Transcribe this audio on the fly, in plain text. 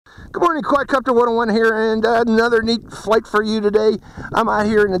Good morning, Quadcopter 101 here, and another neat flight for you today. I'm out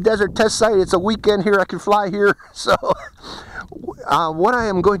here in the desert test site. It's a weekend here. I can fly here. So what I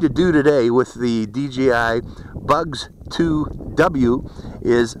am going to do today with the DJI Bugs 2W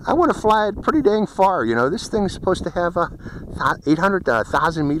is I want to fly it pretty dang far. You know, this thing's supposed to have a 800 to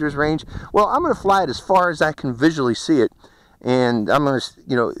 1,000 meters range. Well, I'm going to fly it as far as I can visually see it. And I'm going to,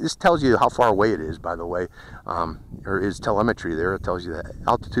 you know, this tells you how far away it is, by the way. There is telemetry there. It tells you the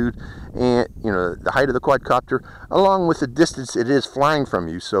altitude and, you know, the height of the quadcopter, along with the distance it is flying from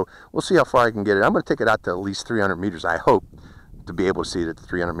you. So we'll see how far I can get it. I'm going to take it out to at least 300 meters, I hope, to be able to see it at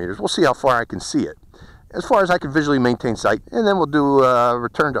 300 meters. We'll see how far I can see it, as far as I can visually maintain sight. And then we'll do a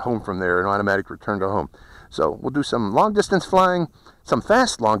return to home from there, an automatic return to home. So we'll do some long distance flying, some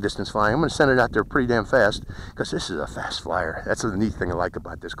fast long distance flying. I'm going to send it out there pretty damn fast because this is a fast flyer. That's the neat thing I like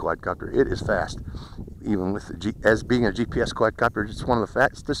about this quadcopter. It is fast. Even with as being a GPS quadcopter, it's one of the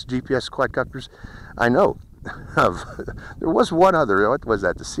fastest GPS quadcopters I know of. There was one other, what was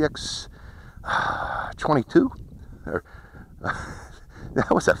that, the CX22? That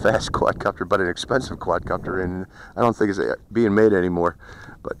was a fast quadcopter, but an expensive quadcopter, and I don't think it's being made anymore.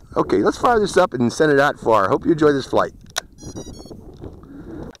 But okay, let's fire this up and send it out far. Hope you enjoy this flight.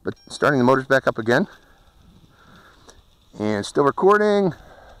 But starting the motors back up again, and still recording.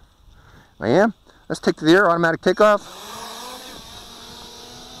 I am. Let's take to the air, automatic takeoff,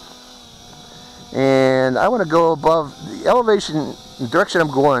 and I want to go above the elevation. The direction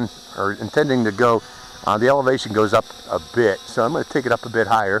I'm going or intending to go, the elevation goes up a bit, so I'm going to take it up a bit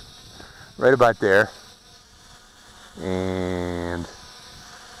higher, right about there. And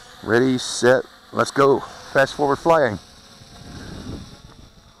ready, set, let's go. Fast forward flying.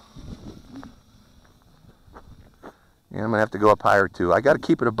 And I'm gonna have to go up higher too. I got to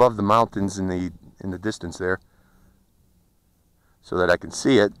keep it above the mountains in the distance there, so that I can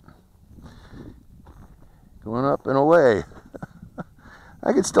see it. Going up and away.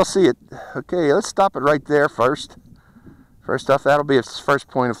 I can still see it. Okay, let's stop it right there first. First off, that'll be its first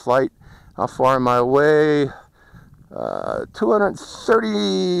point of flight. How far am I away?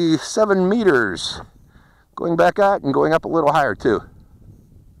 237 meters. Going back out and going up a little higher too.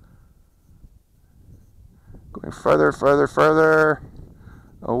 Going further, further, further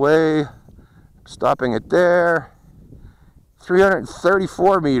away. Stopping it there.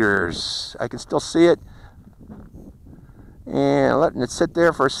 334 meters. I can still see it. And letting it sit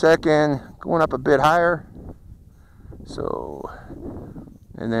there for a second. Going up a bit higher. So,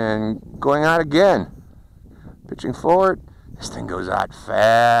 and then going out again. Pitching forward. This thing goes out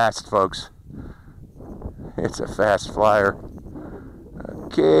fast, folks. It's a fast flyer.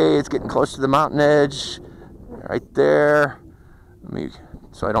 Okay, it's getting close to the mountain edge. Right there.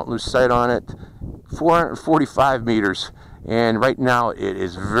 So I don't lose sight on it. 445 meters. And right now it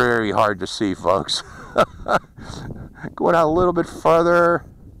is very hard to see, folks. Going out a little bit farther.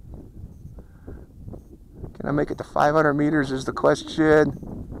 Can I make it to 500 meters is the question.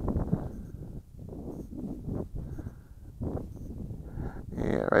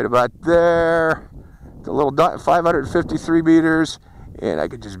 Yeah, right about there. It's a little dot, 553 meters, and I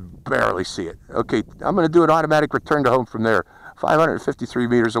can just barely see it. Okay, I'm going to do an automatic return to home from there. 553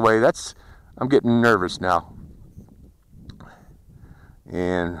 meters away. I'm getting nervous now.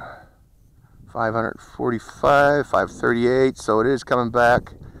 And 545, 538, so it is coming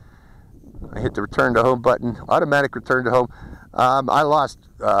back. I hit the return to home button, automatic return to home. I lost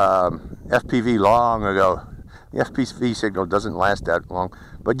FPV long ago. The FPV signal doesn't last that long.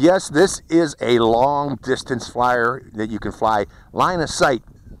 But yes, this is a long distance flyer that you can fly line of sight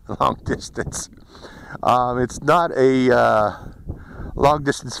long distance. It's not a long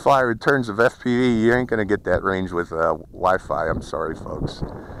distance flyer in terms of FPV. You ain't going to get that range with Wi-Fi. I'm sorry, folks.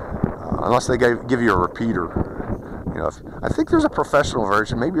 Unless they give you a repeater. You know, I think there's a professional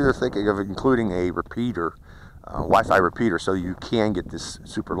version. Maybe they're thinking of including a repeater, Wi-Fi repeater, so you can get this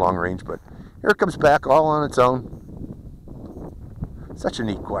super long range. But here it comes back all on its own. Such a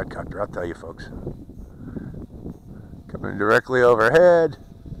neat quadcopter, I'll tell you, folks. Coming directly overhead.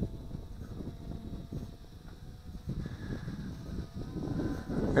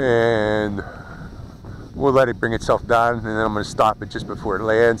 And we'll let it bring itself down, and then I'm going to stop it just before it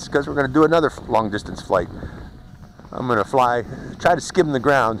lands, because we're going to do another long distance flight. I'm going to fly, try to skim the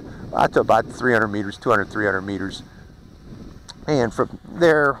ground out to about 300 meters, 200, 300 meters. And from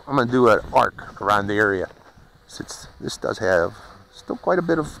there, I'm going to do an arc around the area. Since this does have still quite a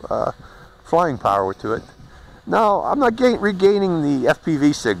bit of flying power to it. Now, I'm not regaining the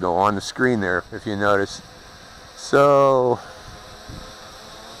FPV signal on the screen there, if you notice. So,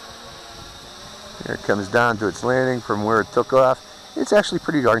 here it comes down to its landing from where it took off. It's actually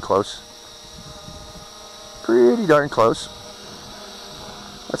pretty darn close. Pretty darn close.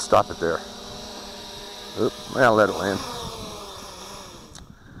 Let's stop it there. Oop, I'll let it land.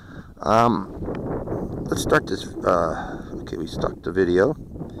 Let's start this. Okay, we stopped the video.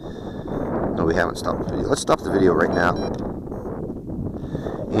 No, we haven't stopped the video. Let's stop the video right now.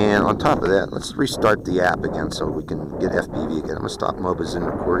 And on top of that, let's restart the app again so we can get FPV again. I'm going to stop MOBAs in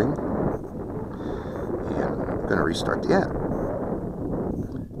recording. And I'm going to restart the app.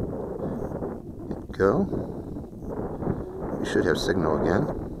 Hit go. We should have signal again.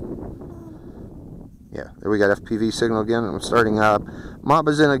 Yeah, there we got FPV signal again. I'm starting up.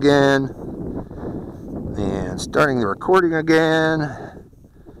 MOBAs in again. And starting the recording again.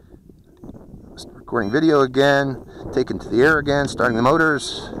 Recording video again, taken to the air again, starting the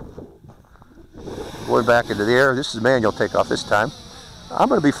motors, going back into the air. This is manual takeoff this time. I'm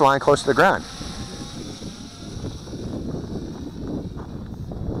going to be flying close to the ground.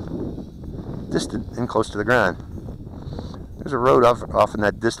 Distant and close to the ground. There's a road off in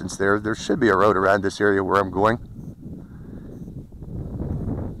that distance there. There should be a road around this area where I'm going.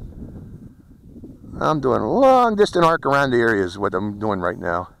 I'm doing a long distant arc around the area is what I'm doing right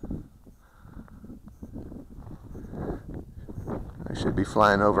now. I should be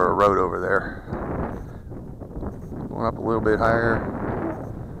flying over a road over there. Going up a little bit higher.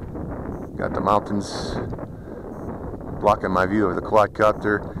 Got the mountains blocking my view of the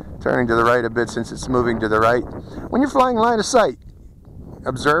quadcopter. Turning to the right a bit since it's moving to the right. When you're flying line of sight,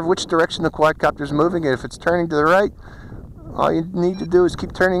 observe which direction the quadcopter is moving, and if it's turning to the right, all you need to do is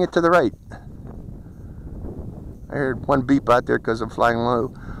keep turning it to the right. I heard one beep out there because I'm flying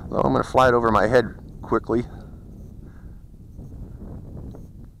low. I'm going to fly it over my head quickly.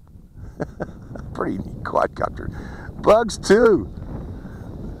 Pretty neat quadcopter. Bugs too.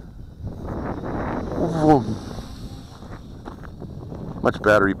 Whoa. Much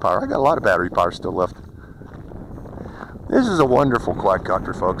battery power. I got a lot of battery power still left. This is a wonderful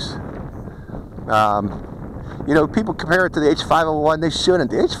quadcopter, folks. You know, people compare it to the H501. They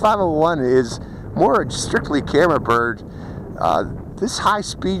shouldn't. The H501 is more strictly camera bird. This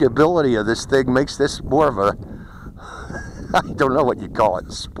high-speed ability of this thing makes this more of a, I don't know what you call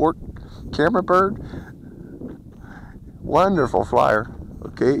it, sport camera bird. Wonderful flyer.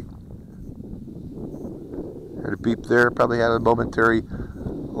 Okay. Had a beep there. Probably had a momentary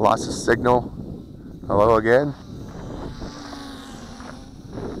loss of signal. Hello again.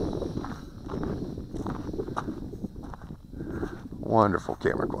 Wonderful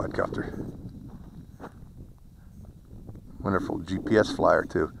camera quadcopter. Wonderful GPS flyer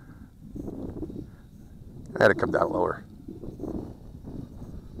too. I had to come down lower.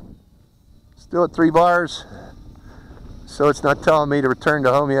 Still at 3 bars, so it's not telling me to return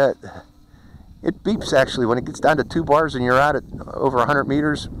to home yet. It beeps actually when it gets down to 2 bars and you're out at over 100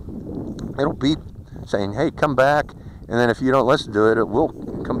 meters. It'll beep saying, hey, come back. And then if you don't listen to it, it will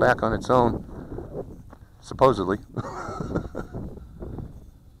come back on its own, supposedly.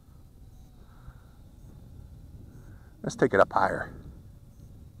 Let's take it up higher.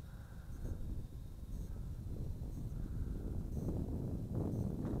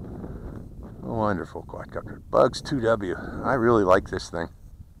 Wonderful quadcopter. Bugs 2W. I really like this thing.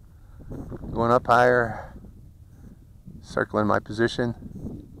 Going up higher, circling my position.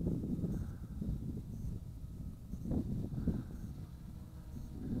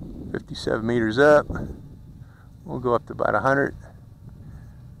 "57 meters up. We'll go up to about 100.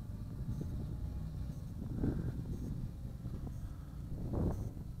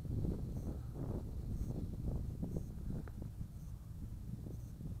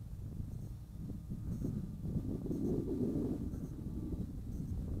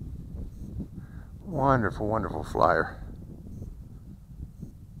 Wonderful, wonderful flyer.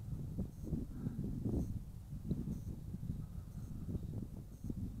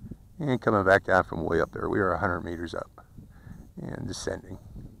 And coming back down from way up there. We are 100 meters up and descending.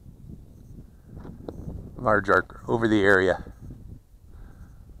 Large arc over the area.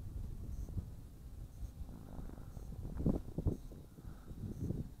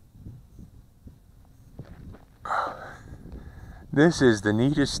 This is the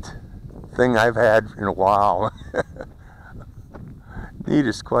neatest thing I've had in a while.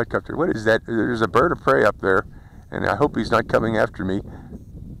 Neatest quadcopter. What is that? There's a bird of prey up there, and I hope he's not coming after me.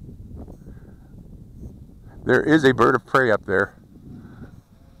 There is a bird of prey up there.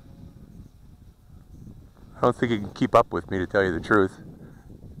 I don't think he can keep up with me, to tell you the truth.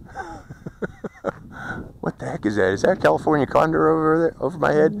 What the heck is that? Is that a California condor over there, over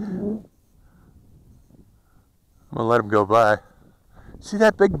my head? I'm gonna let him go by. See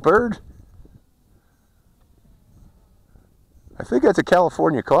that big bird? I think that's a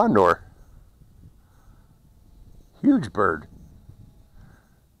California condor. Huge bird.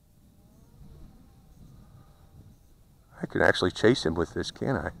 I can actually chase him with this,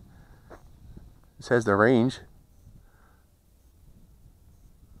 can't I? This has the range.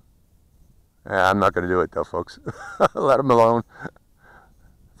 I'm not going to do it though, folks. Let him alone. I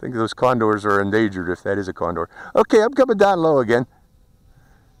think those condors are endangered, if that is a condor. Okay, I'm coming down low again.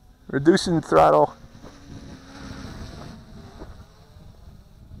 Reducing the throttle.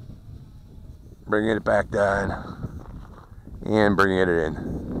 Bringing it back down. And bringing it in.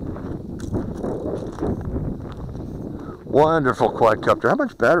 Wonderful quadcopter. How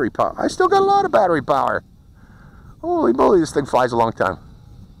much battery power? I still got a lot of battery power. Holy moly, this thing flies a long time.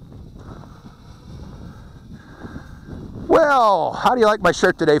 Well, how do you like my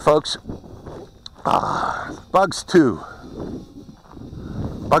shirt today, folks? Bugs 2.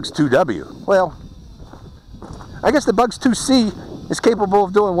 Bugs 2W. Well, I guess the Bugs 2C is capable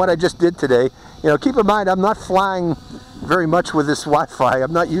of doing what I just did today. You know, keep in mind, I'm not flying very much with this Wi-Fi.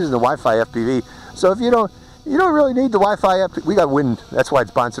 I'm not using the Wi-Fi FPV. So if you don't really need the Wi-Fi FPV. We got wind, that's why it's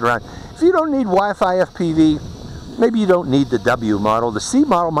bouncing around. If you don't need Wi-Fi FPV, maybe you don't need the W model. The C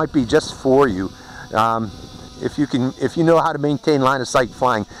model might be just for you. If you know how to maintain line of sight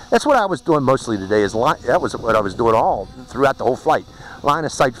flying. That's what I was doing mostly today. That was what I was doing all throughout the whole flight. Line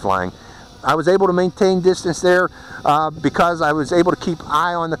of sight flying. I was able to maintain distance there because I was able to keep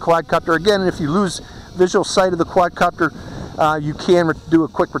eye on the quadcopter. Again, if you lose visual sight of the quadcopter, you can do a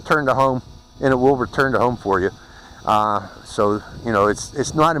quick return to home, and it will return to home for you. So you know,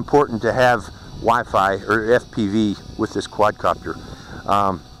 it's not important to have Wi-Fi or FPV with this quadcopter.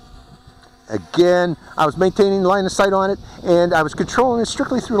 Again, I was maintaining line of sight on it, and I was controlling it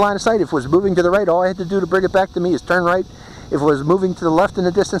strictly through line of sight. If it was moving to the right, all I had to do to bring it back to me is turn right. If it was moving to the left in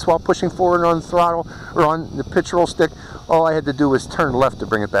the distance while pushing forward on the throttle or on the pitch roll stick, all I had to do was turn left to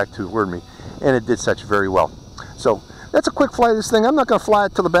bring it back toward me, and it did such very well. So that's a quick flight of this thing. I'm not going to fly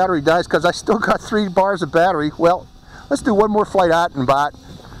it till the battery dies because I still got 3 bars of battery. Well, let's do one more flight out and bot,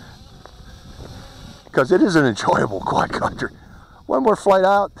 because it is an enjoyable quadcopter. One more flight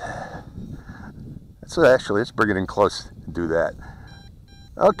out. So actually, let's bring it in close and do that.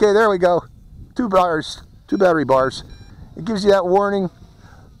 Okay, there we go. 2 bars, 2 battery bars. It gives you that warning.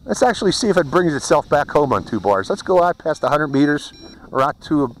 Let's actually see if it brings itself back home on 2 bars. Let's go out past 100 meters, or out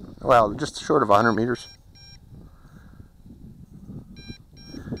to, well, just short of 100 meters.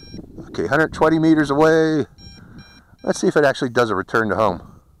 Okay, 120 meters away. Let's see if it actually does a return to home.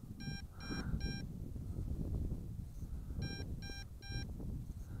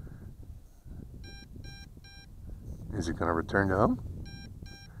 Is it going to return to home?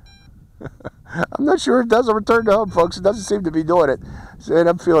 I'm not sure it does a return to home, folks. It doesn't seem to be doing it. And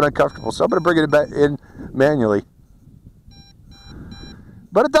I'm feeling uncomfortable, so I'm going to bring it back in manually.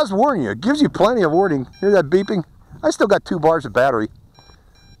 But it does warn you. It gives you plenty of warning. Hear that beeping? I still got 2 bars of battery.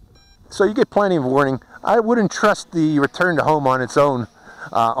 So you get plenty of warning. I wouldn't trust the return to home on its own,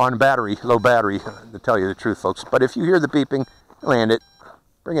 on battery, low battery, to tell you the truth, folks. But if you hear the beeping, land it,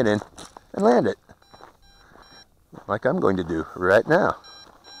 bring it in, and land it. Like I'm going to do right now.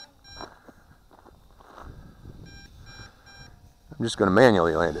 I'm just going to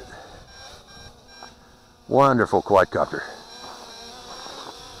manually land it. Wonderful quadcopter.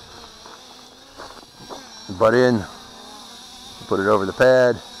 Butt in, put it over the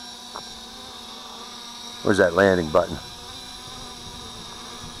pad. Where's that landing button?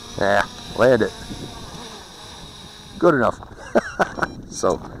 Yeah, land it. Good enough.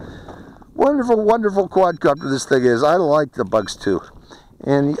 So, wonderful, wonderful quadcopter this thing is. I like the Bugs 2.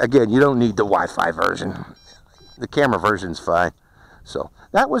 And again, you don't need the Wi-Fi version. The camera version's fine. So,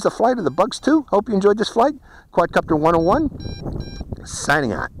 that was the flight of the Bugs 2. Hope you enjoyed this flight. Quadcopter 101,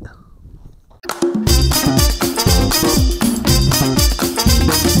 signing out.